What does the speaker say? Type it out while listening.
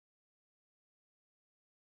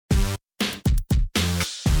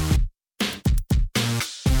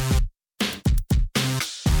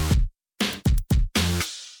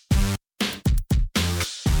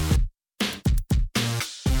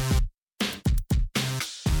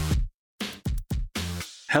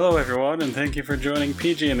Hello, everyone, and thank you for joining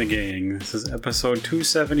PG and the Gang. This is episode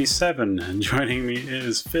 277, and joining me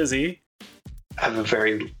is Fizzy. I have a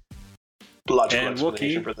very logical and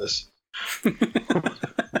explanation Wookie. for this.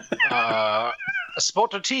 A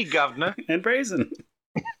spot of tea, governor. And Brazen.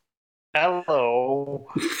 Hello.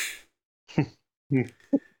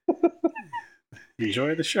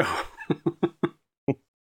 Enjoy the show.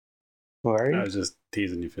 Who are I you? was just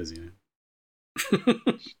teasing you, Fizzy.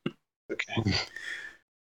 Okay.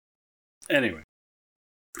 Anyway,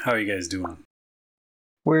 how are you guys doing?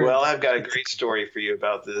 Well, I've got a great story for you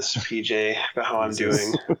about this, PJ, about how I'm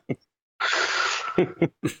doing.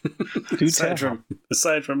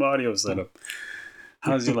 Aside from audio setup,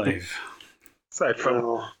 how's your life? Aside from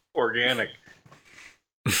Well, organic.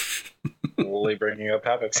 Only bringing up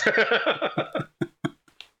habits.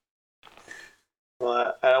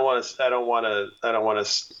 well, I don't want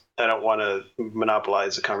to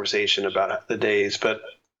monopolize the conversation about the days, but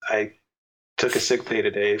I took a sick day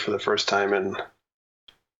today for the first time in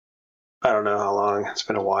I don't know how long. It's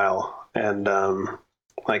been a while, and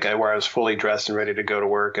where I was fully dressed and ready to go to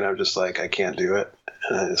work, and I'm just like, I can't do it,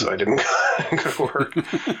 so I didn't go to work.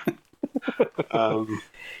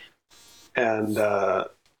 And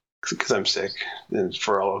because I'm sick, and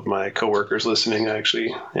for all of my coworkers listening, I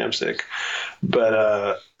actually am sick.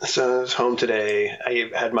 But so I was home today.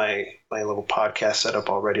 I had my little podcast set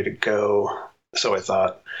up all ready to go, so I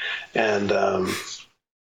thought, and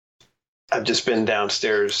I've just been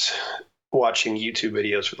downstairs watching YouTube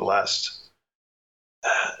videos for the last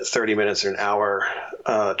 30 minutes or an hour,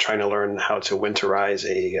 trying to learn how to winterize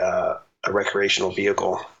a recreational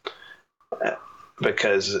vehicle,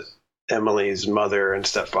 because Emily's mother and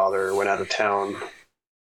stepfather went out of town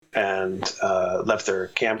and left their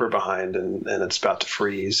camper behind, and it's about to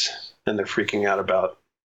freeze, and they're freaking out about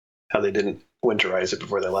how they didn't winterize it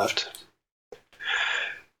before they left.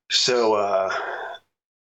 So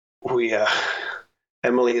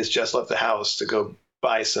Emily has just left the house to go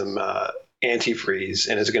buy some antifreeze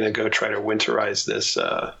and is going to go try to winterize this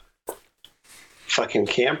fucking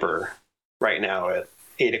camper right now at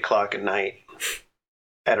 8 o'clock at night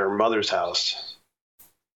at her mother's house.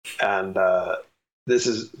 And this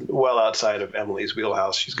is well outside of Emily's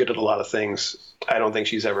wheelhouse. She's good at a lot of things. I don't think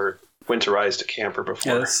she's ever winterized a camper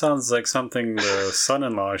before. Yeah, this sounds like something the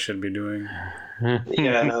son-in-law should be doing.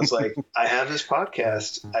 Yeah, and I was like, I have this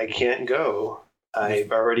podcast. I can't go.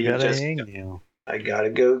 I've already I got to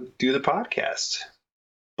go do the podcast.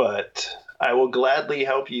 But I will gladly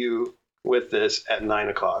help you with this at 9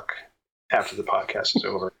 o'clock after the podcast is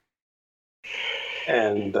over.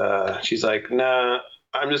 And she's like, nah,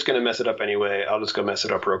 I'm just going to mess it up anyway. I'll just go mess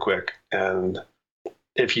it up real quick. And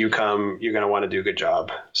if you come, you're going to want to do a good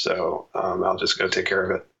job. So I'll just go take care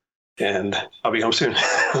of it. And I'll be home soon.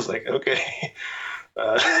 I was like, okay.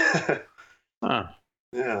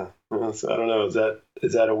 Yeah. So I don't know.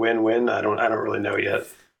 Is that a win-win? I don't really know yet.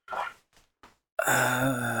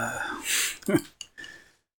 I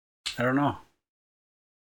don't know.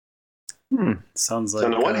 Sounds like. So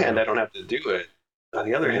on the one hand, I don't have to do it. On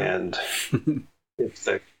the other hand, if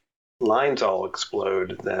the lines all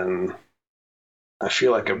explode, then I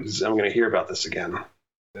feel like I'm going to hear about this again.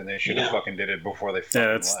 Then they should have fucking did it before they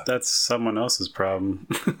Yeah, left. that's someone else's problem.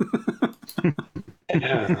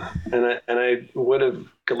 Yeah, and I would have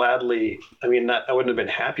gladly. I mean, I wouldn't have been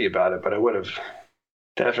happy about it, but I would have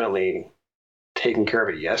definitely taken care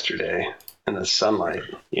of it yesterday in the sunlight.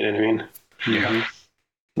 You know what I mean? Yeah.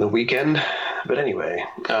 The weekend, but anyway,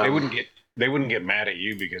 They wouldn't get mad at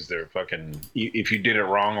you because they're fucking. If you did it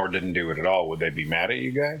wrong or didn't do it at all, would they be mad at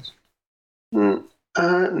you guys?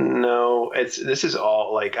 No, this is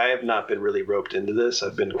all like I have not been really roped into this.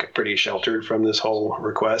 I've been pretty sheltered from this whole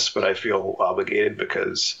request, but I feel obligated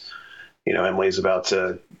because, Emily's about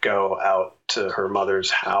to go out to her mother's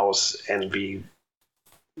house and be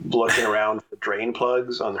looking around for drain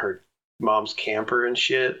plugs on her mom's camper and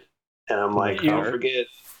shit. And I'm like, don't forget.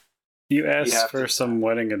 You asked for some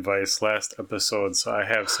wedding advice last episode, so I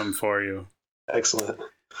have some for you. Excellent.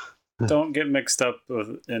 Don't get mixed up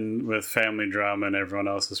with family drama and everyone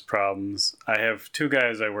else's problems. I have two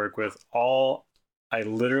guys I work with. All I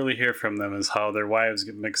literally hear from them is how their wives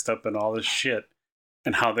get mixed up in all this shit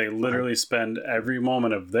and how they literally spend every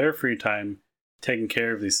moment of their free time taking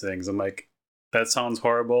care of these things. I'm like, that sounds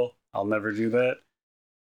horrible. I'll never do that.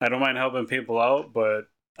 I don't mind helping people out, but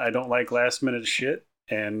I don't like last minute shit.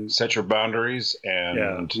 And set your boundaries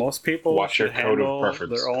and most people watch your should code handle of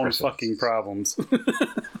their own fucking problems.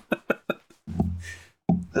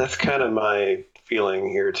 That's kind of my feeling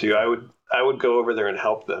here too. I would go over there and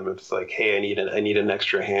help them. If it's like, hey, I need an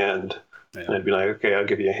extra hand, and I'd be like, okay, I'll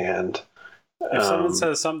give you a hand. If someone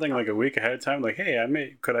says something like a week ahead of time, like,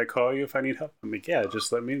 "Hey, could I call you if I need help?" I'm like, "Yeah,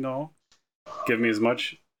 just let me know. Give me as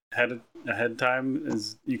much ahead time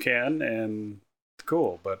as you can, and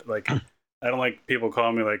cool." But like, I don't like people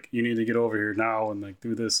calling me like, "You need to get over here now and like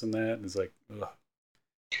do this and that." And it's like, ugh.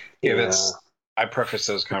 Yeah, I preface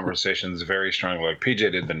those conversations very strongly. Like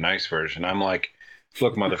PJ did the nice version. I'm like,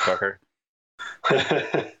 "Look, motherfucker,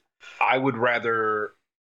 I would rather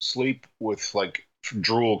sleep with like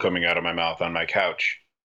drool coming out of my mouth on my couch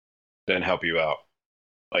than help you out.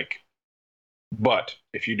 Like, but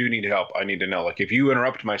if you do need help, I need to know. Like, if you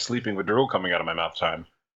interrupt my sleeping with drool coming out of my mouth time,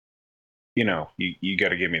 you got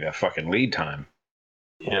to give me that fucking lead time."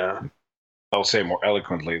 Yeah. I'll say more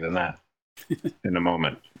eloquently than that in a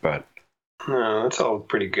moment, but no, that's all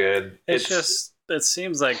pretty good. It's just, it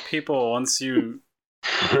seems like people, once you,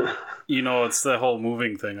 it's the whole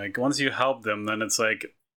moving thing. Like, once you help them, then it's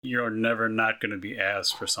like, you're never not going to be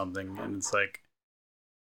asked for something. And it's like,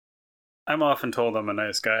 I'm often told I'm a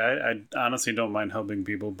nice guy. I honestly don't mind helping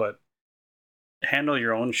people, but handle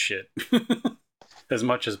your own shit as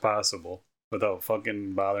much as possible without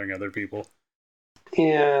fucking bothering other people.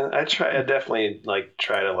 Yeah, I definitely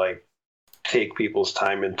try to take people's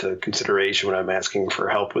time into consideration when I'm asking for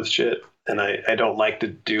help with shit. And I don't like to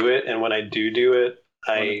do it. And when I do it,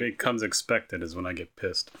 when it becomes expected is when I get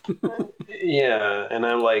pissed. Yeah, and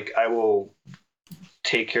I'm like, I will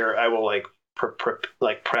take care. I will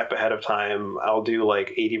prep ahead of time. I'll do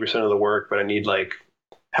 80% of the work, but I need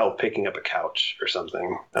help picking up a couch or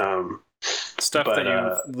something. Stuff that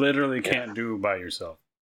you literally can't do by yourself,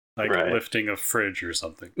 lifting a fridge or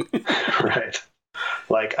something. Right.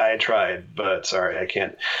 I tried, but sorry, I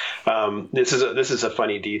can't. This is a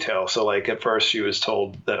funny detail. So at first she was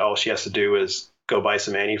told that all she has to do is go buy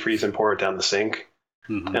some antifreeze and pour it down the sink.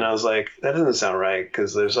 Mm-hmm. And I was like, that doesn't sound right,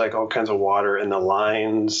 because there's all kinds of water in the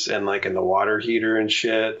lines and in the water heater and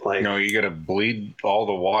shit. No, you gotta bleed all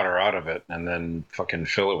the water out of it and then fucking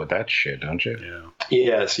fill it with that shit, don't you?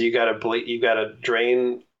 Yeah. So you gotta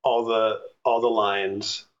drain all the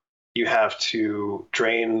lines. You have to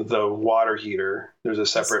drain the water heater. There's a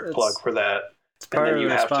separate plug for that. It's part of the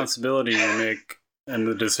responsibility you make and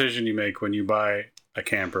the decision you make when you buy a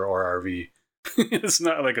camper or RV. It's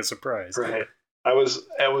not like a surprise. Right. I was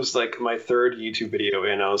my third YouTube video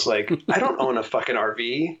in. I was like, I don't own a fucking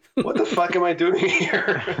RV. What the fuck am I doing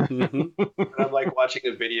here? Mm-hmm. I'm watching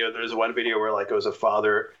a video. There's one video where it was a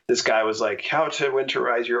father. This guy was like, how to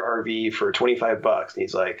winterize your RV for $25. And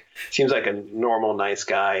he's like, seems like a normal, nice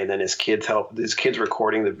guy. And then his kids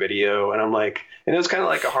recording the video. And I'm like, and it was kind of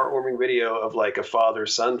like a heartwarming video of a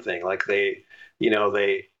father-son thing.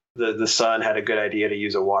 The son had a good idea to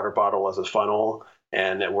use a water bottle as a funnel,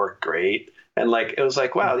 and it worked great. And it was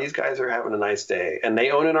wow, these guys are having a nice day, and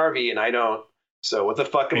they own an RV and I don't. So what the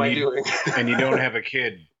fuck am I doing? And you don't have a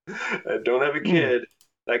kid. I don't have a kid.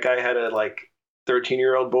 That guy had a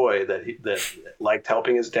 13-year-old boy that liked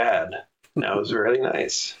helping his dad. That was really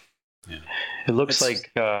nice. Yeah. It looks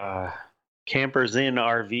like Campers Inn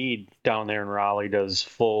RV down there in Raleigh does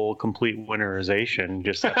full, complete winterization.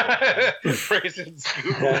 Just Fraser's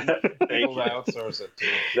able to outsource it too.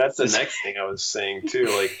 That's the next thing I was saying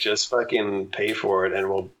too. Just fucking pay for it and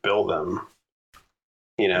we'll bill them.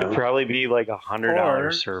 It'd probably be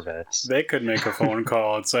 $100 service. They could make a phone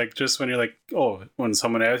call. It's just when you're when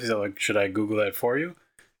someone asks you, should I Google that for you?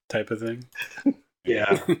 Type of thing.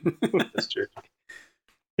 Yeah, that's true.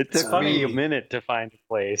 It took me a minute to find a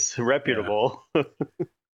place reputable. Yeah.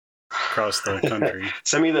 Across the country.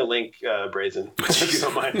 Send me the link, Brazen, if you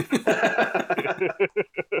don't mind.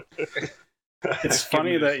 It's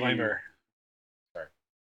funny that you... Sorry.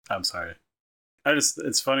 I'm sorry.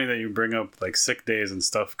 It's funny that you bring up sick days and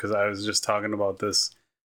stuff, because I was just talking about this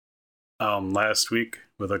last week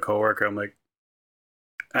with a coworker. I'm like,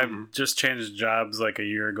 I've just changed jobs a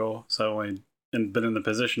year ago, so I've only been in the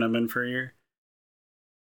position I'm in for a year.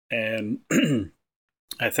 And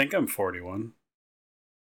I think I'm 41.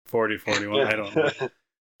 41, I don't know.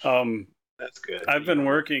 That's good. I've been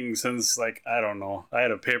working since I don't know. I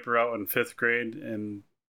had a paper out in 5th grade, and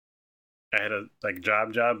I had a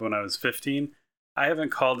job when I was 15. I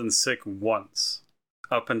haven't called in sick once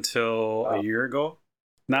up until a year ago.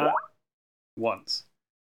 Not once.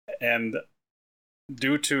 And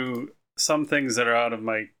due to some things that are out of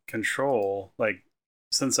my control,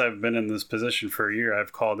 since I've been in this position for a year,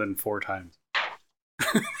 I've called in 4 times.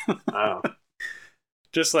 Wow.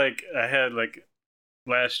 Just I had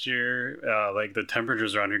last year, the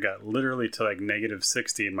temperatures around here got literally to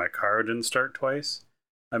 -60, and my car didn't start twice.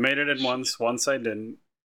 I made it in once I didn't.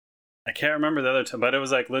 I can't remember the other time, but it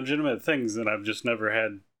was legitimate things that I've just never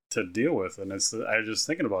had to deal with. And I was just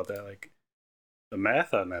thinking about that. the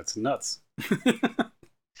math on that's nuts.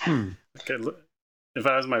 Okay, if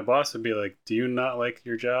I was my boss, I'd be like, "Do you not like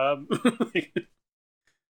your job?"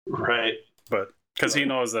 Right. But because he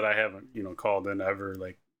knows that I haven't, called in ever,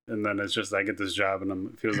 and then it's just I get this job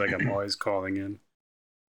and it feels like I'm always calling in.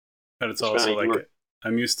 But it's also like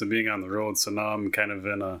I'm used to being on the road, so now I'm kind of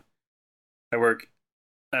I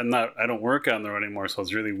don't work on the road anymore, so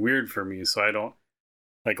it's really weird for me. So I don't,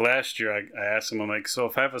 like last year, I asked him, I'm like, so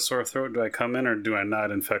if I have a sore throat, do I come in or do I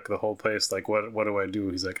not infect the whole place? Like, what do I do?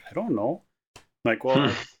 He's like, I don't know. I'm like,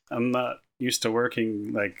 well, I'm not used to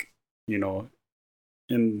working,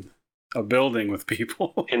 in a building with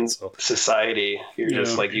people. In society, you're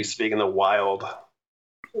just like you speak in the wild.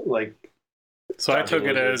 So I took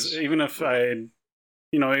it as, even if I'm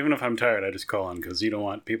tired, I just call on because you don't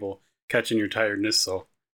want people catching your tiredness, so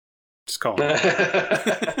just call on.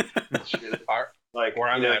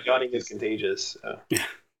 yawning is contagious. So.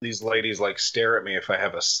 These ladies stare at me if I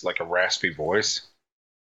have a raspy voice,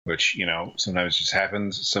 which sometimes just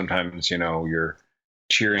happens. Sometimes you're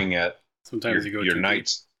cheering at your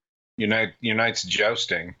knights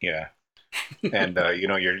jousting, yeah, and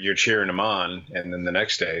you're cheering them on, and then the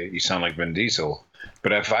next day you sound like Vin Diesel.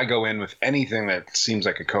 But if I go in with anything that seems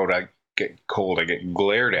like a code, I get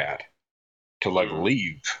glared at to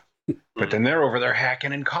leave. But then they're over there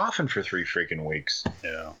hacking and coughing for 3 freaking weeks.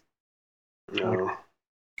 Yeah. No.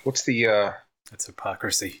 What's the That's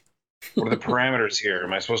hypocrisy. What are the parameters here?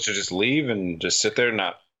 Am I supposed to just leave and just sit there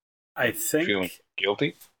not feeling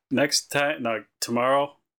guilty? Next time,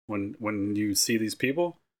 tomorrow, when you see these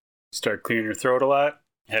people, start clearing your throat a lot,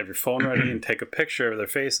 have your phone ready, and take a picture of their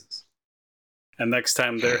faces. And next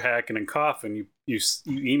time they're hacking and coughing, you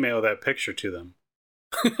email that picture to them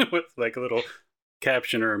with a little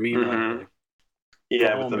caption or a meme. Mm-hmm.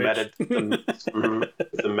 With the metadata.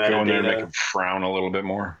 Go in there and make them frown a little bit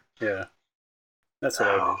more. Yeah, that's what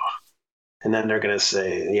I do. And then they're gonna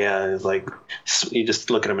say, you just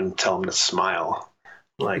look at them and tell them to smile,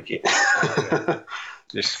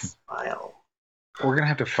 just smile. We're gonna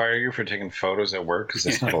have to fire you for taking photos at work because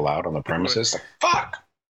that's not allowed on the premises. Fuck.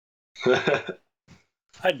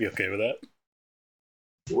 I'd be okay with that.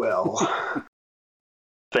 Well,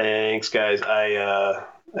 thanks, guys. I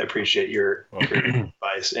appreciate your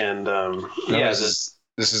advice, and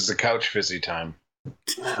this is the couch fizzy time.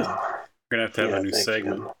 We're gonna have to have a new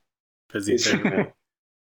segment. Fizzy segment.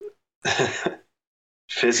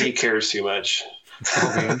 Fizzy cares too much.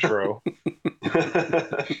 The intro.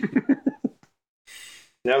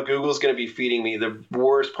 Now Google's going to be feeding me. The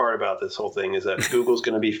worst part about this whole thing is that Google's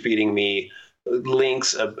going to be feeding me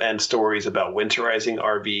links and stories about winterizing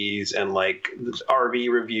RVs and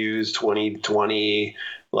RV reviews 2020,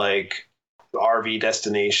 RV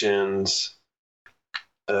destinations.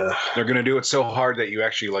 They're going to do it so hard that you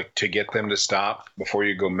actually to get them to stop before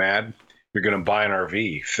you go mad. You're going to buy an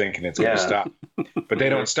RV thinking it's going to stop, but they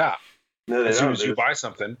don't stop. No, as soon as you buy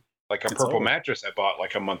something, like a purple mattress I bought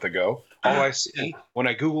a month ago, all I see when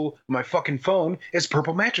I Google my fucking phone is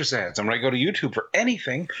purple mattress ads. And when I go to YouTube for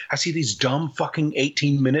anything, I see these dumb fucking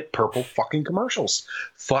 18-minute purple fucking commercials.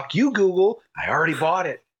 Fuck you, Google. I already bought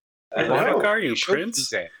it. What the fuck are you,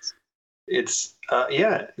 Prince? It's,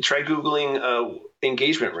 try Googling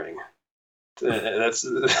engagement ring. That's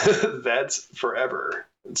forever.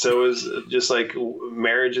 So is just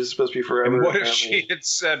marriage is supposed to be forever. And what if she had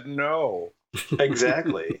said no?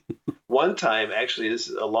 Exactly. One time, actually, this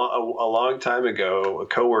is a long time ago, a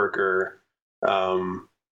coworker,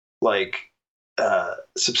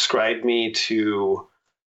 subscribed me to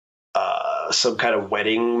some kind of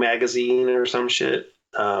wedding magazine or some shit,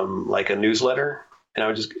 a newsletter, and I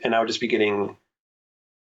would just be getting,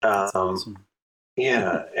 That's awesome.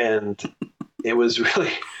 Yeah, and it was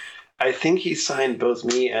really. I think he signed both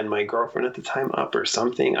me and my girlfriend at the time up or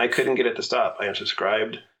something. I couldn't get it to stop. I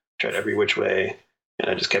unsubscribed, tried every which way, and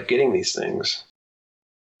I just kept getting these things.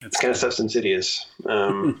 It's kind of stuff's insidious.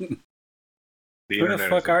 Who the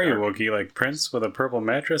fuck are you, Wookie? Prince with a purple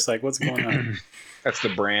mattress? What's going on? That's the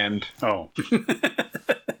brand. Oh.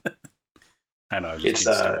 I know. It's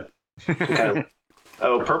kind of.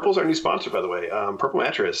 Oh, Purple's our new sponsor, by the way. Purple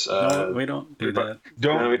Mattress. No, we don't do that.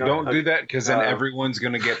 Don't do that because then everyone's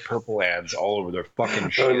gonna get Purple ads all over their fucking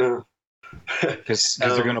shit. Oh, no. Because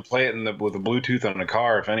they're gonna play it with a Bluetooth on the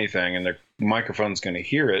car, if anything, and their microphone's gonna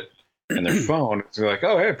hear it, and their phone. It's like,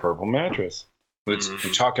 oh hey, Purple Mattress.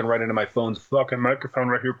 It's talking right into my phone's fucking microphone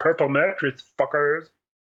right here. Purple Mattress, fuckers.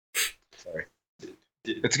 Sorry.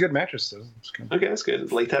 It's a good mattress, though. Okay, that's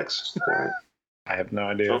good. Latex. All right. I have no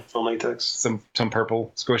idea. Foam latex. Some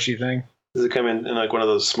purple squishy thing. Does it come in one of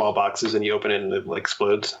those small boxes and you open it and it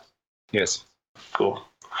explodes? Yes. Cool.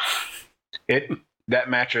 That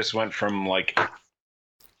mattress went from like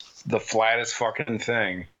the flattest fucking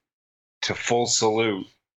thing to full salute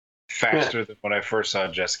faster than when I first saw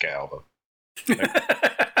Jessica Alba.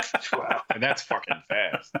 Wow. And that's fucking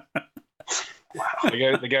fast. Wow.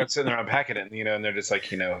 The guy sitting there unpacking it, and they're just like,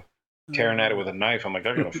 tearing at it with a knife. I'm like,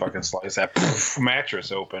 they're gonna fucking slice that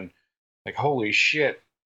mattress open. Like, holy shit.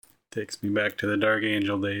 Takes me back to the Dark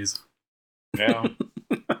Angel days. Yeah.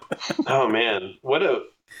 Oh man,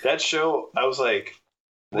 that show! I was like,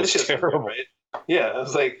 This is terrible, right? Yeah, I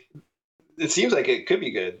was like, it seems like it could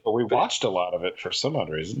be good. But we watched a lot of it for some odd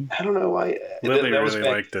reason. I don't know why. Lily really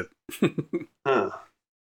liked it. Huh.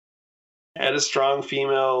 Had a strong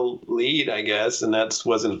female lead, I guess, and that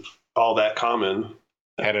wasn't all that common.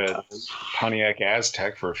 Had a Pontiac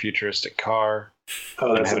Aztec for a futuristic car.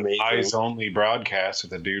 Oh, that's had amazing. An eyes only broadcast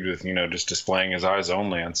with a dude with, just displaying his eyes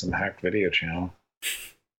only on some hacked video channel.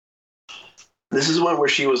 This is one where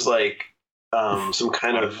she was like some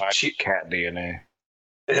kind of cat DNA.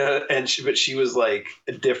 But she was like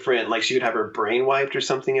different. Like she would have her brain wiped or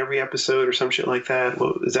something every episode or some shit like that.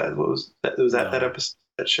 What was that? Was that that episode?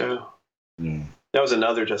 That show? Mm. That was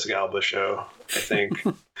another Jessica Alba show, I think.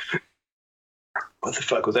 What the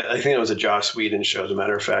fuck was that? I think it was a Joss Whedon show, as a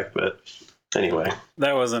matter of fact. But anyway,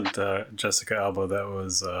 that wasn't Jessica Alba. That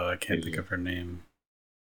was I can't think of her name,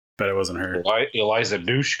 but it wasn't her. Eliza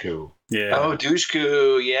Dushku. Yeah. Oh,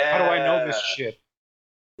 Dushku. Yeah. How do I know this shit?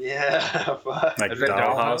 Yeah. Fuck. Like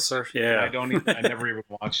Dollhouse or yeah. I never even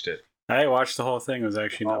watched it. I watched the whole thing. It was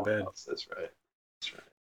actually not bad. That's right.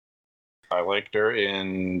 I liked her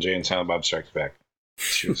in Jay and Silent Bob Strikes Back.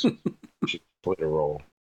 She played a role.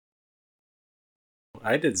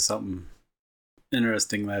 I did something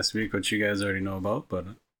interesting last week, which you guys already know about, but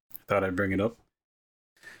I thought I'd bring it up.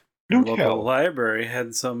 The local library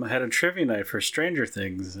had a trivia night for Stranger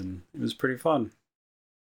Things, and it was pretty fun.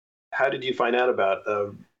 How did you find out about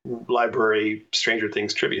the library Stranger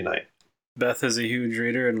Things trivia night? Beth is a huge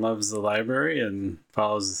reader and loves the library and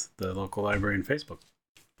follows the local library on Facebook.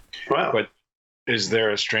 Wow. But is there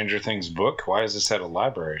a Stranger Things book? Why is this at a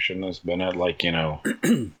library? Shouldn't this been at No,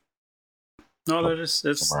 it's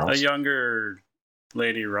a younger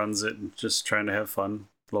lady runs it and just trying to have fun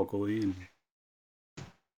locally.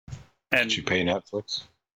 And did you pay Netflix?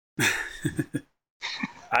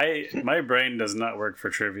 My brain does not work for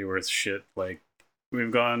trivia worth shit. Like,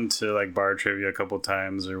 we've gone to like bar trivia a couple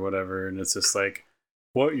times or whatever, and it's just like,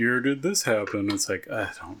 what year did this happen? It's like,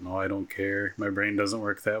 I don't know, I don't care. My brain doesn't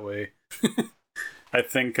work that way. I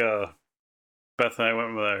think Beth and I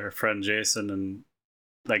went with our friend Jason, and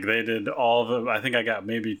like they did all of them. I think I got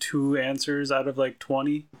maybe 2 answers out of like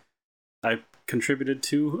 20. I contributed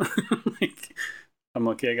 2. Like, I'm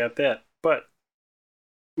lucky I got that. But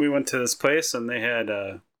we went to this place and they had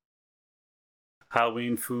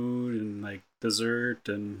Halloween food and like dessert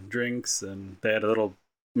and drinks, and they had a little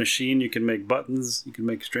machine you can make buttons. You can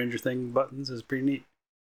make Stranger Things buttons. It's pretty neat.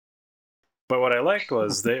 But what I liked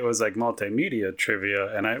was it was like multimedia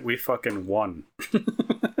trivia, and we fucking won.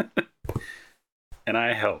 And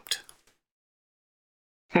I helped.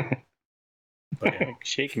 But yeah.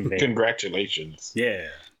 Shaking bake. Congratulations. Yeah.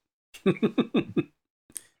 It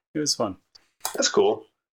was fun. That's cool.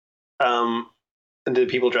 And did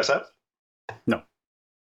people dress up? No.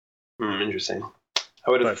 Interesting.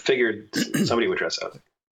 I would have figured somebody would dress up.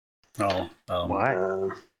 Oh, why?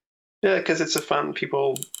 Yeah, because it's a fun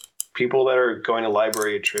people that are going to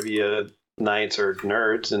library trivia nights are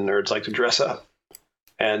nerds, and nerds like to dress up.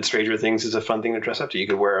 And Stranger Things is a fun thing to dress up to. You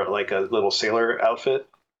could wear like a little sailor outfit.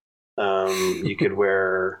 You could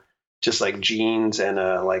wear just like jeans and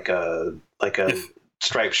a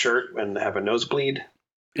striped shirt and have a nosebleed.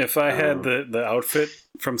 If I had the outfit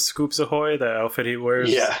from Scoops Ahoy, the outfit he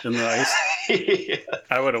wears in the ice, Yeah.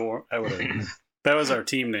 I would have. That was our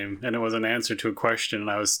team name, and it was an answer to a question. And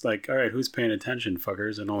I was like, "All right, who's paying attention,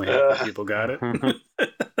 fuckers?" And only half the people got it.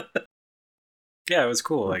 Yeah, it was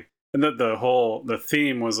cool. Like, and the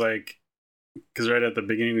theme was like, because right at the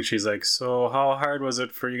beginning, she's like, "So how hard was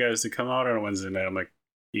it for you guys to come out on a Wednesday night?" I'm like,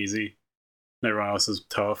 "Easy." And everyone else is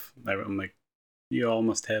tough. I'm like, "You all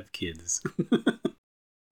must have kids." It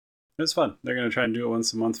was fun. They're gonna try and do it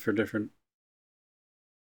once a month for different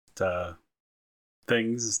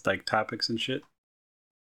things, like topics and shit.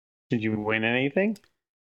 Did you win anything?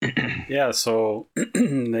 Yeah, so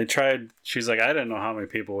they tried. She's like, I didn't know how many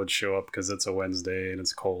people would show up because it's a Wednesday and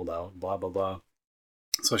it's cold out, blah blah blah.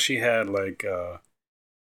 So she had like it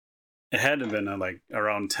had to have been like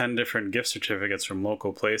around 10 different gift certificates from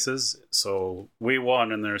local places. So we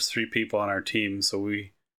won, and there's 3 people on our team, so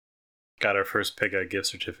we got our first pick of gift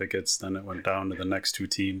certificates. Then it went down to the next 2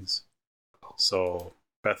 teams. So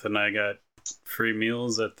Beth and I got free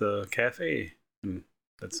meals at the cafe, and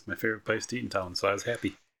that's my favorite place to eat in town. So I was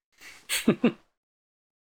happy.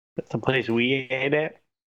 That's the place we ate at?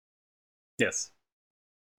 Yes.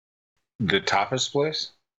 The tapas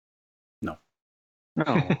place? No.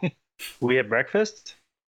 We had breakfast?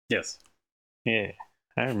 Yes. Yeah,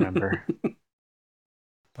 I remember.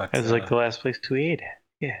 But, That was like the last place we ate at.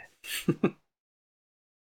 Yeah.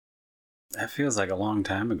 That feels like a long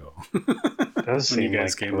time ago. It does When you seem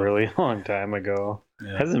guys like came a up. really long time ago.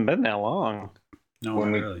 Yeah. Hasn't been that long. No,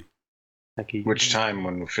 When not we- really. Like Which time?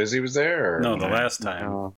 When Fizzy was there? Or No, the last time.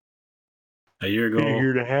 No. A year ago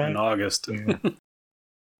Year and a half. in August. Yeah.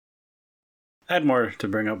 I had more to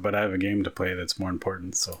bring up, but I have a game to play that's more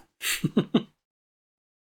important, so.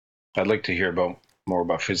 I'd like to hear more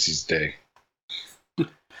about Fizzy's day.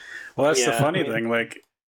 Well, that's the Yeah. funny thing. Like,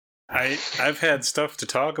 I've had stuff to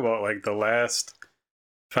talk about like the last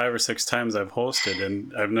 5 or 6 times I've hosted,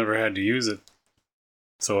 and I've never had to use it,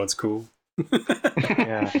 so it's cool.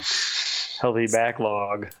 Yeah. Healthy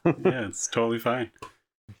backlog. Yeah, it's totally fine.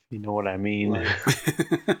 You know what I mean?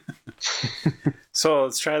 So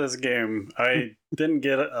let's try this game. I didn't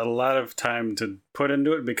get a lot of time to put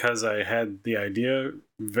into it because I had the idea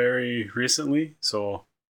very recently, so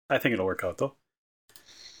I think it'll work out though.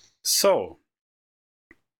 So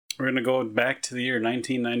we're gonna go back to the year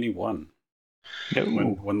 1991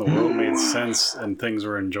 when the world made sense and things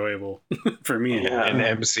were enjoyable for me. Yeah. And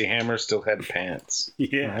MC Hammer still had pants.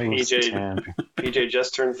 Yeah. I was PJ 10. PJ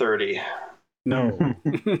just turned 30. No,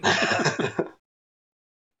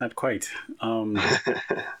 not quite.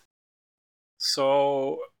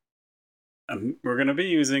 So we're going to be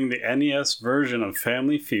using the NES version of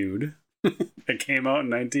Family Feud. It came out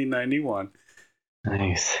in 1991.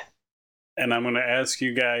 Nice. And I'm going to ask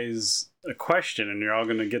you guys a question, and you're all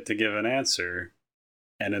going to get to give an answer.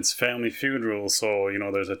 And it's Family Feud rules, so,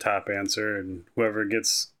 there's a top answer, and whoever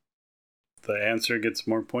gets the answer gets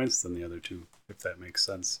more points than the other two, if that makes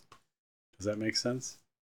sense. Does that make sense?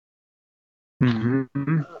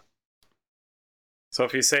 Mm-hmm. So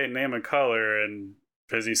if you say name a color and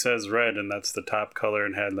Fizzy says red and that's the top color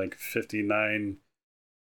and had like 59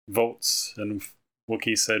 votes, and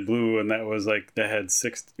Wookie said blue and that was like that had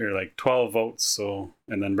 12 votes, so,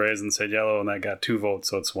 and then Brazen said yellow and that got 2 votes,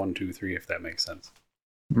 so it's 1, 2, 3 if that makes sense.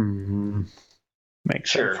 Mm-hmm. Makes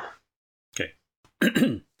Sure. sense.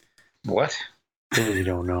 Okay. What? Really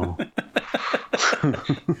don't know.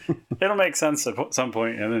 It'll make sense at some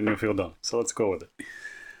point and then you'll feel dumb. So let's go with it.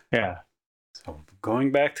 Yeah. So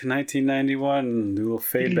going back to 1991, do a little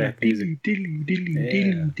fade back music.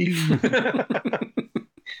 Yeah.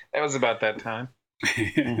 That was about that time.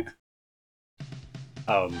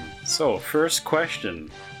 So first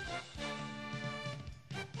question.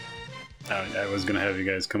 I was gonna have you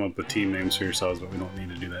guys come up with team names for yourselves, but we don't need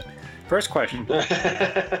to do that. First question.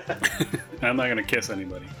 I'm not gonna kiss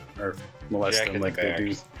anybody or molest Jack them in like the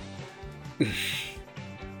they do.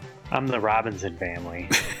 I'm the Robinson family.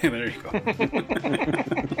 There you go.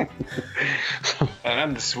 And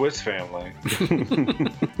I'm the Swiss family.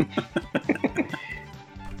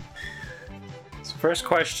 So first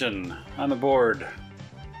question on the board.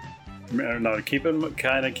 Now, keep in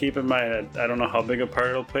mind, I don't know how big a part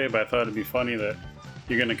it'll play, but I thought it'd be funny that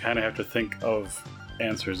you're going to kind of have to think of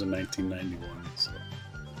answers in 1991. So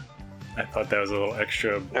I thought that was a little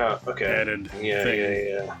extra added thing.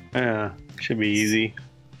 Yeah. Yeah. Should be easy.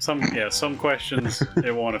 Some questions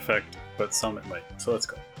it won't affect, but some it might. So let's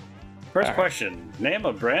go. First All right. question: name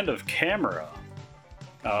a brand of camera.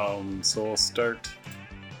 So we'll start.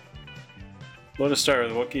 We'll just start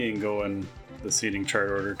with Wookiee and go in the seating chart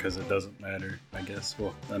order because it doesn't matter. I guess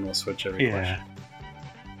then we'll switch every question.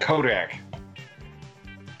 Kodak.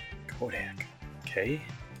 Kodak. Okay.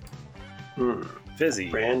 Hmm. Fizzy.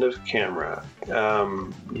 Brand of camera.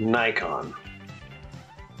 Nikon.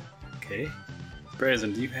 Okay.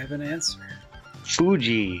 Brazen, do you have an answer?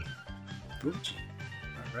 Fuji. Fuji.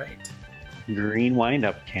 All right. Green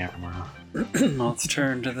wind-up camera. Let's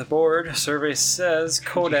turn to the board. Survey says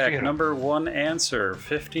Kodak, feel? number 1 answer,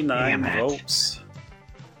 59 Damn it. votes.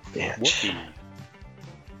 Bitch.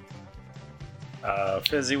 Wookie.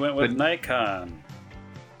 Fizzy went with Nikon.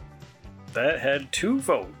 That had 2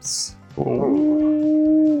 votes.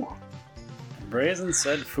 Ooh. Brazen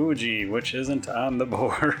said Fuji, which isn't on the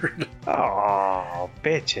board. Oh,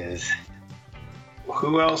 bitches.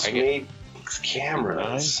 Who else I get made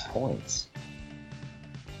cameras? 9 points.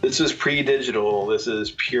 This is pre-digital. This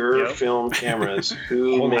is pure Yep. film cameras.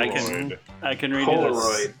 Who made I can read you the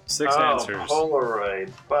Polaroid. 6 answers. Polaroid.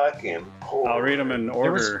 Fucking Polaroid. I'll read them in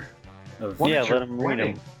order. Yeah, let them read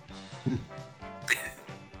them.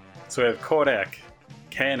 So we have Kodak,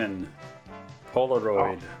 Canon,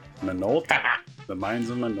 Polaroid, Minolta, the Mines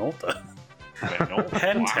of Minolta,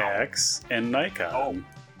 Pentax, and Nikon. Oh,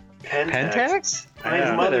 Pentax?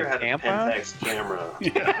 My mother had a tampon? Pentax camera.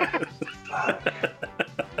 Yeah.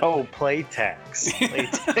 Oh, Playtex.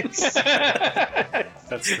 Playtex.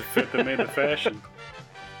 That's the fit that made the fashion.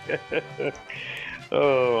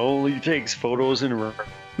 Oh, only takes photos in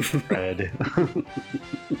red.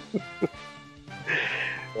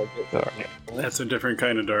 That's a different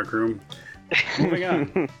kind of dark room. Moving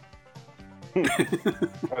on.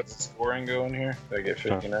 How's the scoring going here? Did I get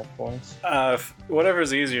 59 points?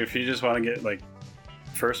 Whatever's easier. If you just want to get like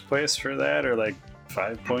first place for that, or like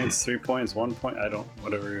 5 points, 3 points, 1 point.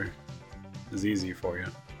 Whatever is easy for you.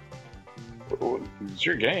 It's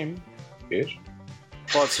your game, bitch.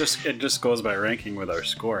 Well, it just goes by ranking with our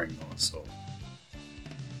scoring though. So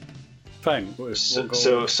fine. We'll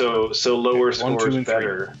go. So lower 1, 2, scores and 3.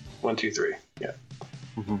 better. 1, 2, 3. Yeah.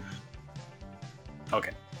 Mm-hmm.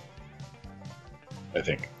 Okay. I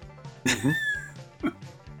think.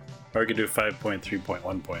 Or we could do 5 point, 3 point,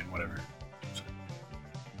 1 point, whatever.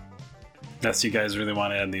 That's you guys really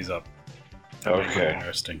want to add these up. That makes it Okay.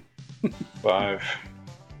 interesting. 5,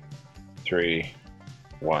 3,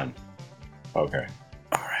 1. Okay.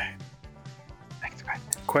 All right.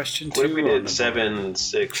 Question What if 2. we on did the 7,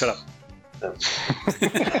 6? Shut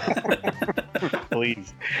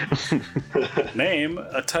Please. Name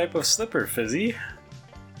a type of slipper, Fizzy.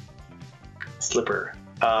 Slipper.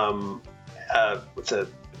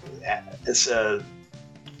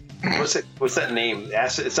 What's that name?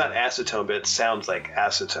 It's not acetone, but it sounds like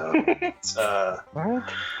acetone. It's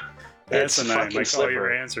What? That's it's a name. fucking Like all your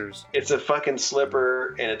slipper. answers. It's a fucking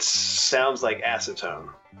slipper, and it sounds like acetone,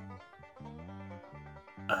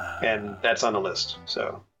 and that's on the list.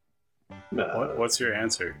 So, What's your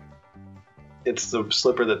answer? it's the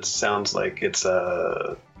slipper that sounds like it's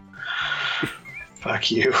a.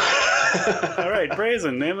 Fuck you. All right,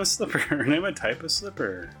 Brazen. Name a slipper. Name a type of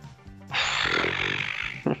slipper.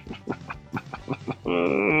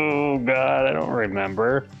 Oh God, I don't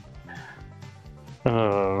remember.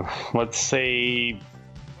 Let's say,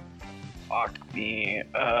 fuck me.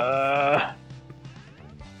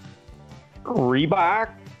 Reebok.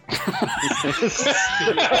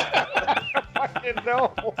 Fucking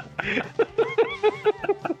no.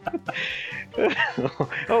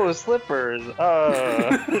 Oh, slippers.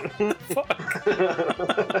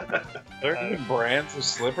 There are any brands of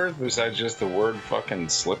slippers besides just the word fucking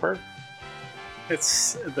slipper?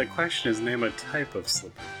 The question is name a type of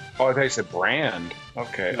slipper. Oh, I thought you said brand.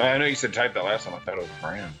 Okay. I know you said type that last time. I thought it was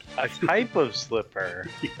brand. A type of slipper.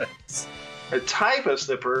 Yes. A type of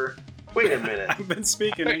slipper. Wait a minute. I've been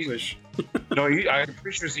speaking English. No, I'm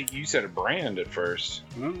pretty sure you said a brand at first.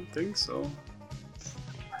 I don't think so.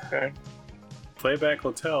 Okay. Playback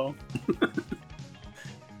will tell.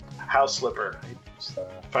 House slipper.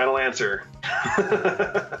 Final answer.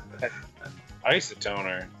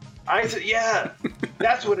 Isotoner. Yeah,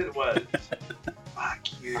 that's what it was.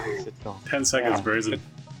 Fuck you. 10 seconds, Yeah. Brazen. I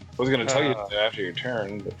was going to tell you after your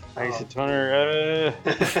turn, but Isotoner.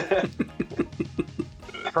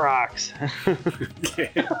 Crocs. Okay,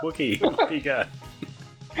 Wookie, what you got?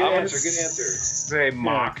 Good answer. Good answer. say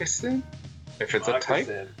moccasin? If it's a type?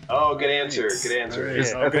 Moccasin. Oh, good answer. Good answer. Alright.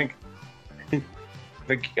 Because Yeah, I okay.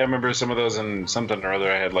 think I remember some of those in something or other.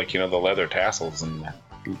 I had like the leather tassels and that.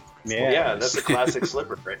 Yeah, that's a classic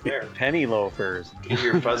slipper right there. Penny loafers. Get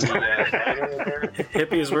your fuzzy in there.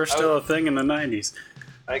 Hippies were still a thing in the 90s.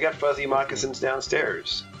 I got fuzzy moccasins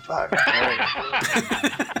downstairs. Fuck.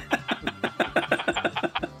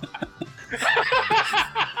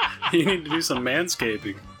 You need to do some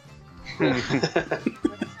manscaping. Unintentional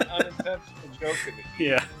joke of it.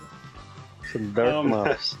 Yeah. Some dark Um,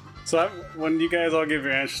 muffs. So when you guys all give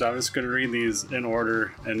your answers, I'm just going to read these in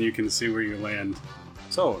order, and you can see where you land.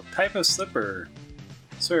 So, type of slipper.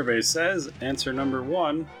 Survey says answer number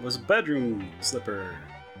 1 was bedroom slipper.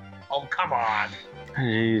 Oh, come on.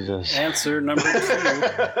 Jesus. Answer number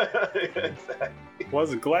 2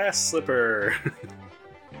 was glass slipper.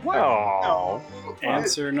 Oh.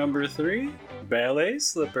 Answer number 3, ballet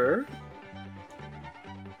slipper.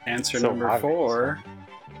 Answer So number obvious. 4,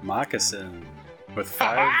 moccasin, with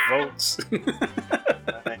 5 votes.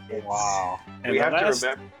 Wow. And We the have to last,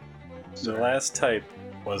 remember. the last type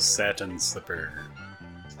was satin slipper.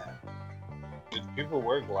 Did people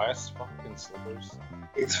wear glass fucking slippers?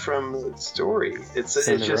 It's from the story. It's just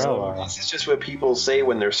Cinderella. it's just what people say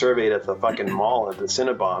when they're surveyed at the fucking mall at the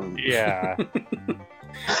Cinnabon. Yeah.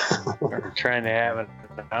 We're trying to have an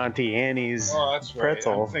Auntie Annie's Oh, that's right.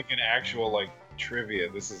 pretzel. I'm thinking actual like trivia.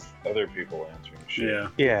 This is other people answering shit. Yeah.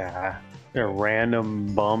 Yeah. They're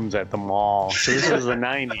random bums at the mall. So this was the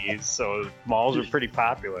 90s, so malls were pretty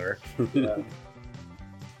popular. Yeah.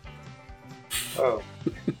 Oh.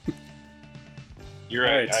 You're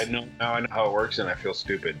right. I know how it works, and I feel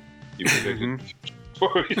stupid. You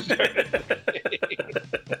before we started.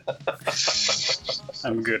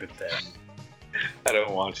 I'm good at that. I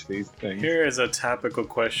don't watch these things. Here is a topical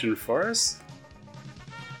question for us.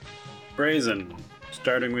 Brazen,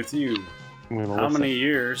 starting with you. How many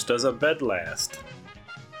years does a bed last?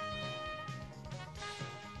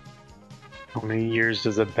 How many years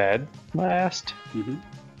does a bed last? Mm-hmm.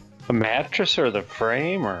 A mattress or the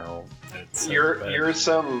frame or? You're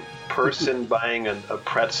some person buying a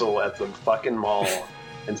pretzel at the fucking mall,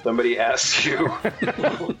 and somebody asks you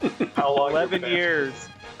how long. 11 years.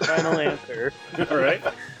 Final answer. All right.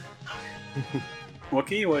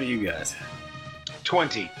 Wookie, what do you got?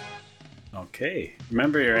 20. Okay.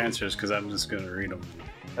 Remember your answers, because I'm just going to read them.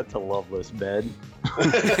 That's a loveless bed. I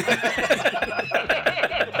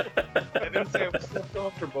didn't say it was so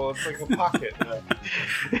comfortable. It's like a pocket.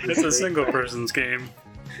 It's a single person's game.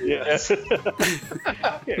 Yes.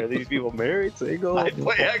 Yeah, are these people married, single? I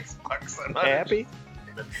play Xbox. I'm not happy.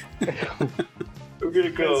 We're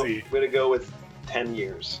gonna go with 10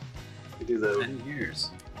 years. We do the 10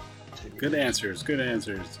 years. Good answers. Good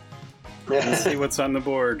answers. Let's see what's on the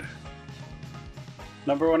board.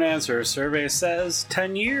 Number one answer. Survey says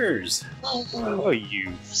 10 years. Oh, you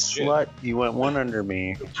slut. You went one under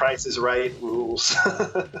me. The Price is Right rules.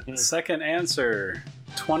 Second answer.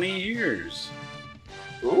 20 years.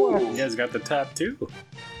 Ooh. You guys got the top two.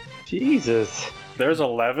 Jesus. There's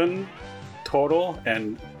 11 total,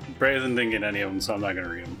 and Brazen didn't get any of them, so I'm not going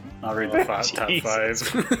to read them. I'll read the top five.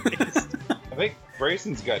 I think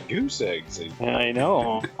Brazen's got goose eggs. I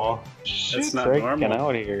know. That's not normal.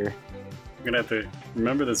 Out here. You're going to have to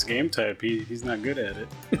remember this game type. He's not good at it.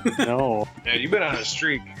 No. Yeah, you've been on a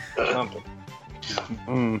streak or something.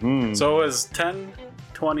 Mm-hmm. So it was 10,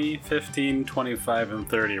 20, 15, 25, and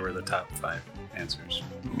 30 were the top five answers.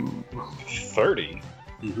 30?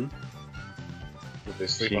 Mm-hmm. Did they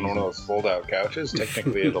sleep on one of those fold-out couches?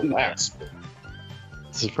 Technically, it'll last.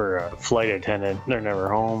 This is for a flight attendant. They're never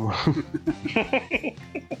home.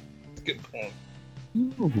 Good point.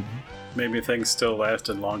 Maybe things still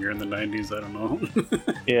lasted longer in the 90s. I don't know.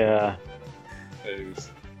 Yeah.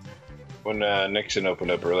 When Nixon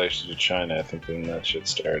opened up relations with China, I think when that shit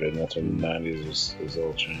started, and that's when the 90s was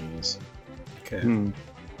all Chinese. Okay.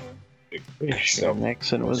 Pretty sure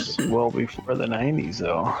Nixon was well before the 90s,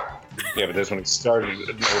 though. Yeah, but that's when it started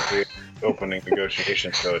opening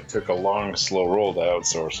negotiations, so it took a long, slow roll to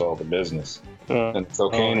outsource all the business. And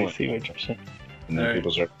cocaine I see what you're saying. And then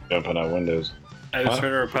people started jumping out windows. I just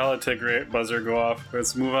heard our politic buzzer go off.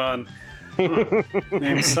 Let's move on.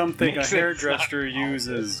 Name something a hairdresser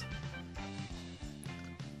uses.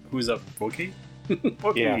 Who's up? Wookie?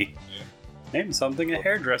 Wookie. Yeah. Name something a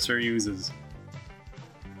hairdresser uses.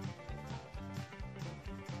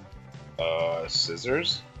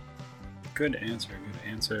 Scissors? Good answer. Good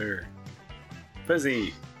answer.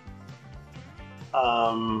 Fizzy.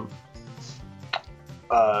 Blow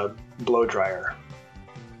dryer.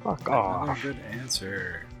 Fuck Another off. good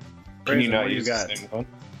answer. Can you Brazen, not what do use you the got? same one?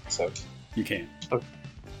 So, You can't.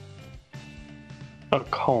 A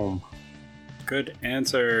comb. Good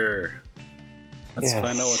answer. Let's Yes.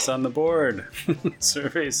 find out what's on the board.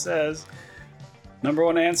 Survey says number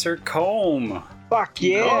one answer, comb. Fuck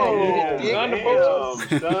yeah! Oh,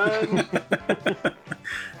 damn, son.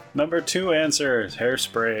 Number two answer,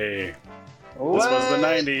 hairspray. This was the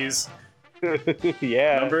 90s.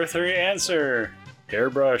 Yeah. Number three answer,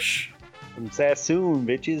 hairbrush. From Sassoon,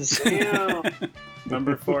 bitches. Damn.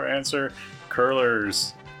 Number four answer,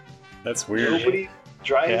 curlers. That's weird. Nobody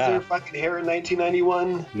dries Yeah. their fucking hair in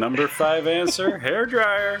 1991. Number five answer, hair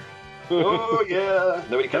dryer. Oh yeah.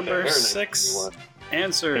 Nobody cut their Number hair in six 1991.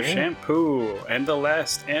 answer, shampoo. And the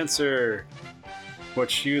last answer,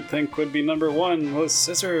 what you'd think would be number one, was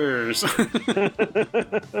scissors.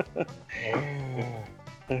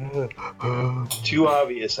 Too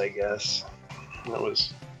obvious, I guess. That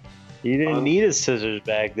was. You didn't need a scissors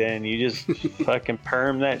back then. You just fucking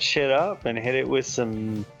perm that shit up and hit it with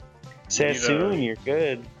some Sassoon. You're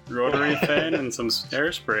good. Rotary fan and some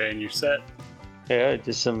hairspray, and you're set. Yeah,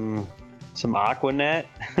 just some Aquanet.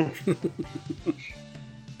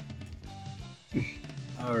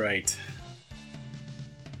 All right.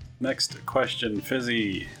 Next question,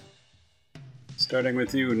 Fizzy. Starting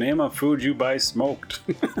with you, name a food you buy smoked.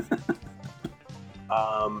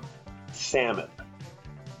 Salmon.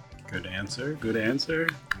 Good answer. Good answer.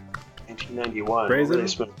 1991. Brazen? What were they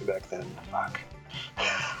smoking back then? Fuck.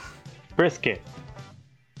 Brisket.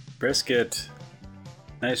 Brisket.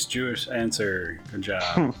 Nice Jewish answer. Good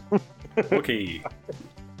job. Wookie.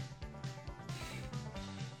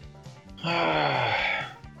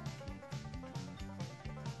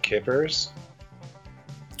 Kippers.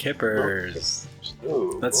 Kippers.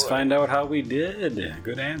 Ooh, Let's boy. find out how we did.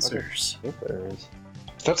 Good answers. Kippers.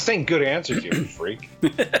 Stop saying good answers, you freak.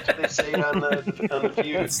 That's what they say on the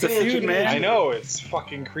feud. It's the feud, man. I know, it's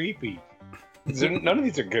fucking creepy. None of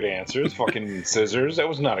these are good answers. Fucking scissors. That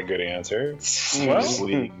was not a good answer. Well-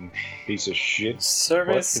 Misleading piece of shit.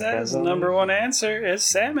 Survey What? says Depends on- number one answer is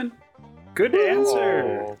salmon. Good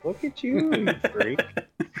answer. Oh, look at you, you freak.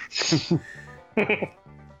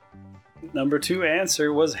 Number two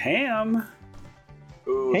answer was ham.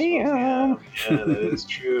 Ooh, Ham. Yeah, that is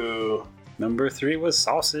true. Number three was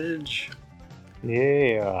sausage.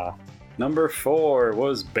 Yeah. Number four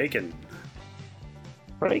was bacon.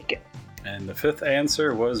 Break it. And the fifth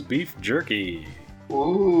answer was beef jerky.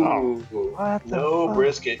 Ooh. What the No fuck?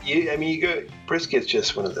 brisket. You go. Brisket's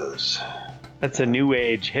just one of those. That's a new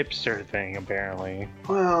age hipster thing, apparently.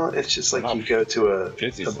 Well, it's just like you go to a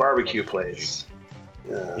Fizzy's barbecue place.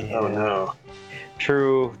 Yeah. Oh no.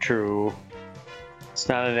 True, true. It's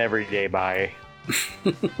not an everyday buy.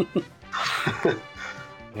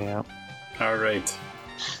 Yeah. All right.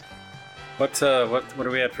 What are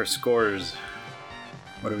we at for scores?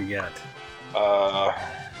 What do we got?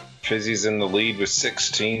 Fizzy's in the lead with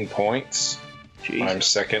 16 points. Jesus. I'm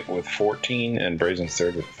second with 14, and Brazen's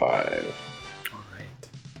third with 5. All right.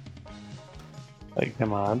 Like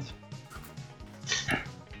them odds.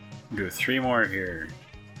 Do three more here.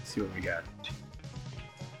 See what we got.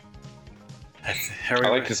 I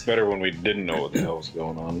like this better when we didn't know what the hell was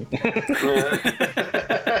going on.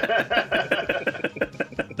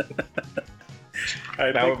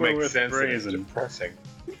 I Now think it we're makes with sense. And it's Brazen. depressing.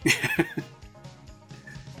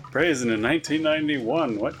 Brazen in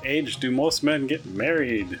 1991. What age do most men get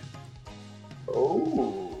married?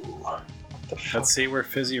 Oh. Let's see where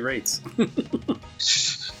Fizzy rates.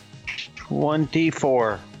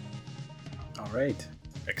 24. All right.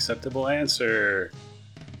 Acceptable answer.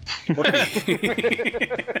 I'm gonna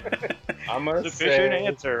Sufficient say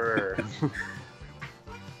answer.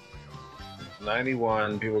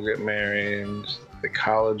 91. People get married. The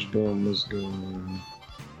college boom was going.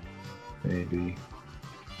 Maybe.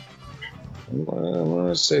 I'm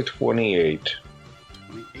gonna say 28.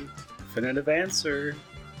 28. Definitive answer.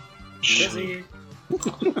 Fizzy.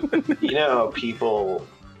 You know how people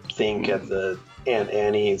think at the Aunt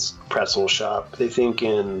Annie's pretzel shop? They think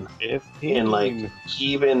in 15. like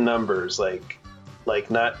even numbers, like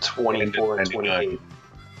not 24 and 29.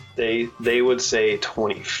 28. They would say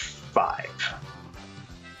 25.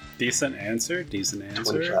 Decent answer. Decent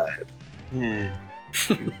answer. 25.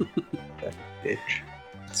 Bitch.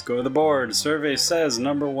 Let's go to the board. Survey says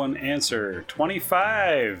number one answer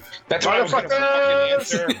 25. That's what I was gonna fucking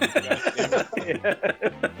answer.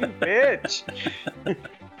 You bitch.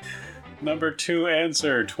 Number two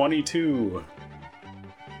answer 22.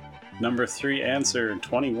 Number three answer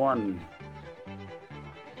 21.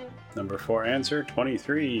 Number four answer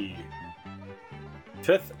 23.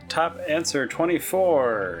 Fifth top answer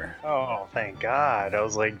 24. Oh, thank God. I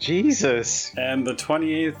was like, Jesus. And the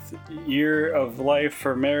 28th year of life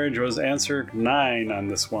for marriage was answer 9 on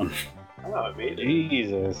this one. Oh, I made it.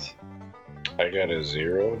 Jesus. I got a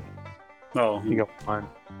 0. Oh, You got one.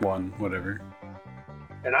 1, whatever.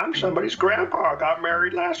 And I'm somebody's grandpa. Got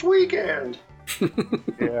married last weekend.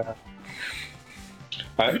 Yeah.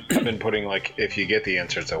 I've been putting, like, if you get the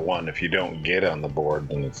answer, it's a 1. If you don't get on the board,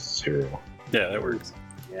 then it's 0. Yeah, that works.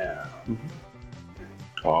 Yeah.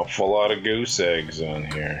 Awful lot of goose eggs on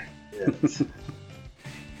here. Yes.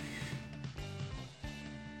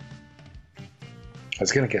 I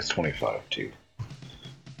was gonna guess 25 too.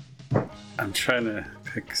 I'm trying to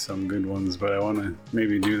pick some good ones, but I want to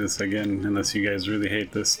maybe do this again, unless you guys really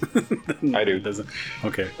hate this. Then I do. It doesn't.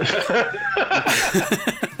 Okay.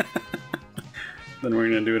 Then we're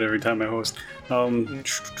gonna do it every time I host.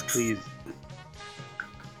 Please.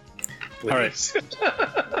 All right.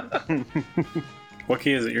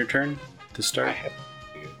 Wookie, is it your turn to start?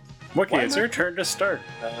 Wookie, it's your turn to start.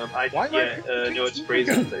 No, it's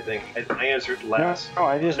Brazen's, I think. I answered last. No,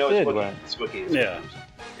 I just no, did. it's Wookie. It's Yeah.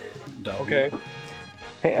 Okay.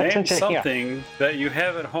 Pay Name attention here. something that you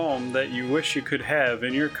have at home that you wish you could have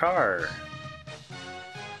in your car.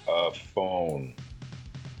 A phone.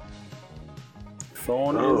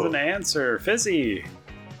 Phone is Oh. an answer. Fizzy.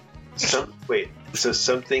 Wait, so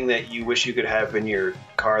something that you wish you could have in your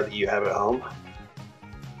car that you have at home?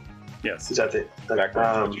 Yes. Is that the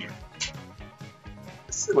Background.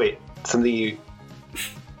 wait, something you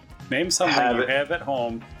Name something Have you it. have at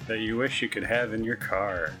home that you wish you could have in your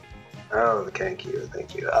car? Oh, thank you.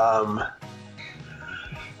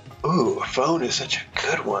 Ooh, phone is such a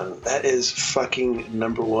good one. That is fucking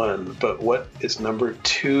number one. But what is number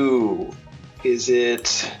two? Is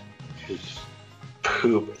it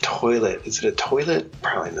poop? Toilet? Is it a toilet?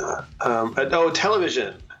 Probably not.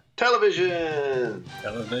 Television. Television.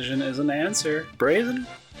 Television is an answer. Brazen?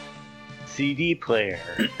 CD player.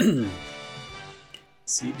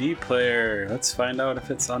 CD player. Let's find out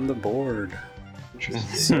if it's on the board.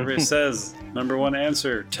 Survey says number one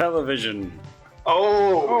answer, television.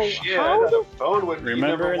 Oh shit! The phone would be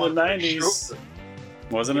Remember in the number one for 90s, sure.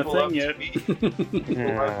 wasn't a People love thing yet.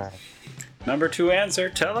 Yeah. Number two answer,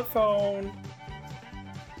 telephone.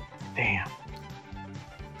 Damn.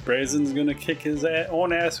 Brazen's gonna kick his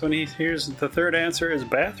own ass when he hears the third answer is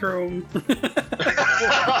bathroom.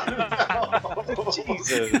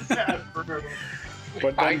 Jesus.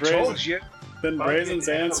 But I told you. Then Brazen's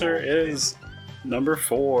answer is number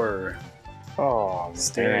four, Oh,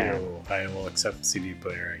 stereo. I will accept CD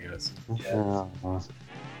player, I guess. damn.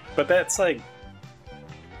 But that's like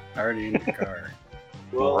already in your car.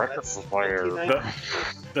 Well, Record that's player.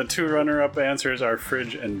 1990. The two runner-up answers are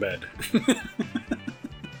fridge and bed.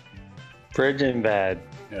 Fridge and bed.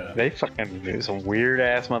 Yeah. They fucking do some weird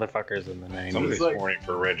ass motherfuckers in the 90s. Somebody's like- horny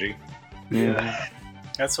for Reggie. Yeah.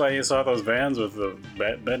 That's why you saw those vans with the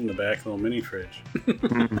bed in the back, little mini fridge.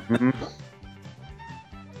 Mhm.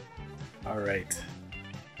 All right.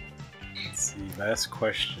 Let's see. Last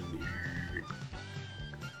question here.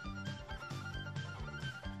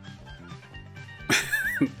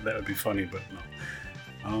 That would be funny, but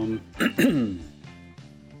no.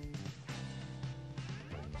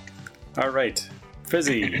 All right.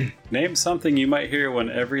 Fizzy, name something you might hear when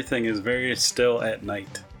everything is very still at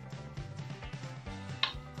night.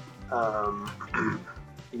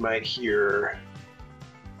 You might hear.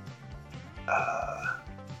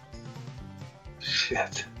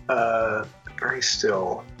 Very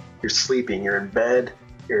still. You're sleeping. You're in bed.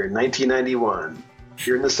 You're in 1991.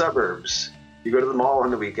 You're in the suburbs. You go to the mall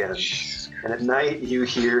on the weekend. And at night, you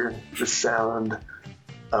hear the sound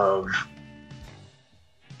of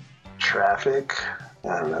traffic.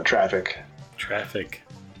 I don't know, traffic. Traffic.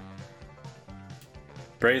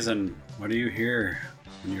 Brazen, what do you hear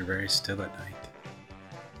when you're very still at night?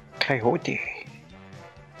 Coyote.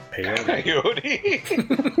 Peyote. Coyote.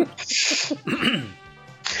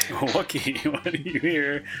 Wookie, what do you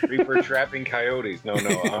hear? Reaper trapping coyotes. No,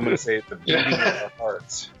 I'm gonna say it's the beating of our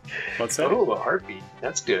hearts. What's that? Oh, a heartbeat.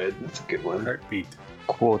 That's good. That's a good one. Heartbeat.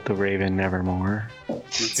 Quote the Raven nevermore.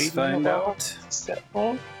 Let's find out.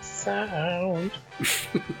 Sound.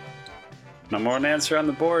 Number one answer on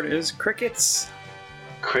the board is crickets.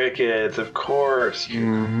 Crickets, of course.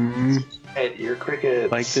 Mm-hmm. At your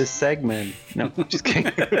crickets. Like this segment. No, just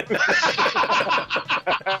kidding.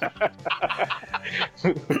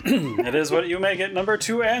 It is what you make it. Number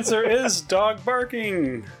two answer is dog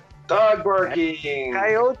barking. Dog barking.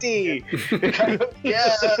 Coyote.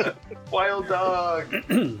 Yeah. Wild dog.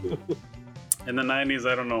 In the 90s,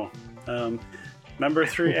 I don't know. Number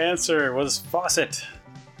three answer was faucet.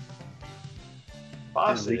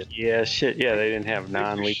 Faucet. Yeah, shit. Yeah, they didn't have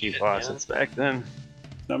non-leaky shit, faucets back then.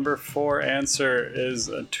 Number four answer is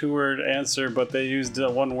a two-word answer, but they used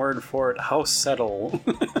one word for it. House settle.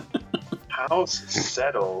 House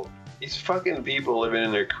settle. These fucking people living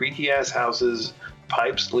in their creaky ass houses,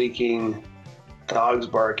 pipes leaking, dogs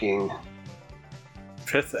barking.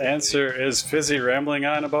 Fifth answer is Fizzy rambling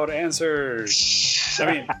on about answers. I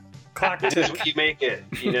mean, clock This is tick. what you make it,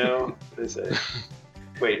 you know? What is it?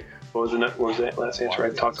 Wait, what was that last answer I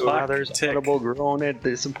talked Clock. about? Father's tick. audible groan at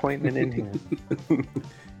disappointment in him.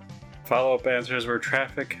 Follow-up answers were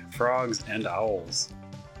traffic, frogs, and owls.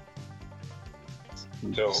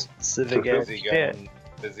 So Civic ass Fizzy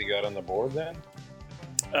shit. got on the board then,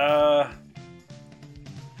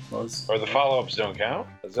 Was or the follow-ups don't count?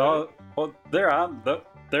 Is that oh, well, they're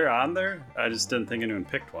on there. I just didn't think anyone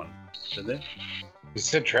picked one. Did they? You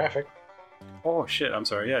said traffic. Oh shit! I'm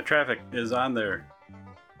sorry. Yeah, traffic is on there.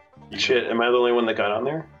 Shit, am I the only one that got on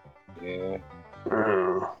there? Yeah,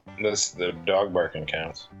 Oh, the dog barking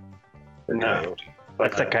counts. no. Coyote.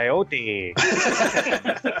 That's a coyote.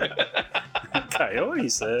 Coyote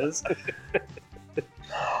says.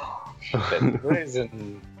 That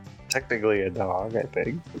isn't. Technically a dog, I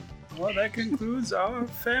think. Well, that concludes our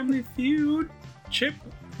Family Feud. Chip,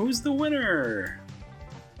 who's the winner?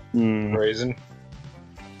 Brazen.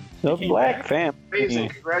 The Came black back. fam. Amazing,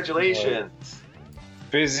 congratulations.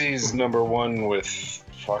 Fizzy's number one with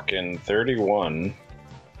fucking 31.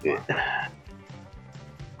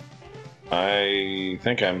 I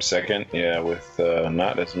think I'm second, yeah, with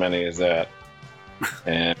not as many as that.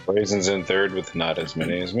 And Raisin's in third with not as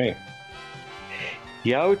many as me.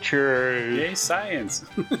 Youcher. Yay, science.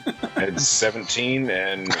 I had 17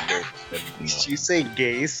 and... No. Did you say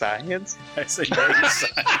gay science? I say yay,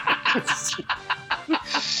 science.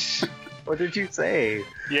 What did you say?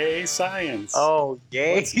 Yay, science. Oh,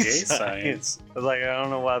 gay, What's gay science. I was like, I don't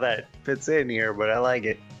know why that fits in here, but I like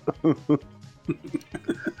it.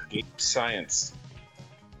 Science.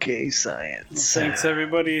 Gay science. Thanks,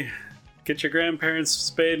 everybody. Get your grandparents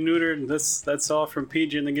spayed and neutered. That's all from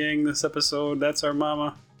PG and the gang this episode. That's our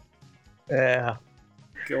mama. Yeah.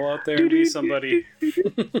 Go out there and be somebody.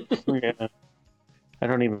 Yeah. I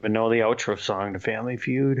don't even know the outro song to Family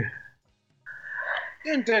Feud.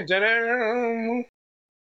 Dun, dun, dun, dun.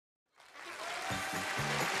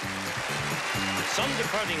 Some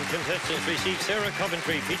departing contestants receive Sarah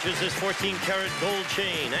Coventry features this 14-karat gold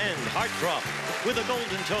chain and heart drop with a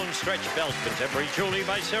golden tone stretch belt, contemporary jewelry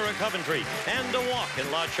by Sarah Coventry, and a walk in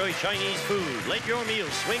La Choy Chinese food. Let your meal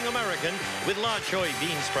swing American with La Choy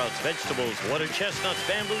bean sprouts, vegetables, water chestnuts,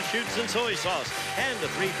 bamboo shoots, and soy sauce, and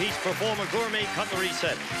a 3-piece Performer gourmet cutlery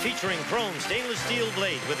set featuring chrome stainless steel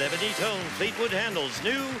blade with ebony tone Fleetwood handles,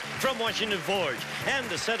 new from Washington Forge, and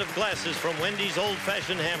a set of glasses from Wendy's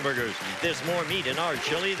old-fashioned hamburgers. There's more meat in our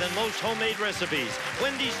chili than most homemade recipes.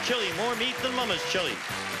 Wendy's chili, more meat than Mama's chili.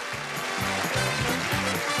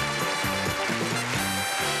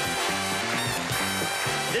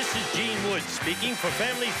 This is Gene Wood speaking for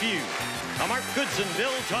Family Feud, a Mark Goodson, Bill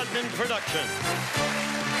Todman production.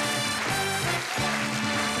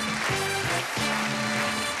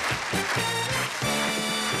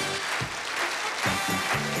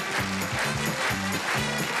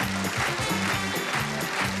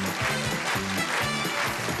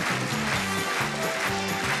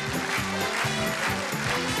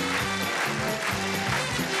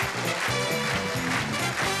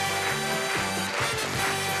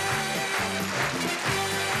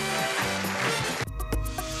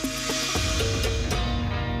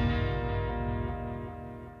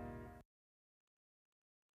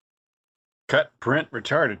 Cut, print,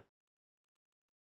 retarded.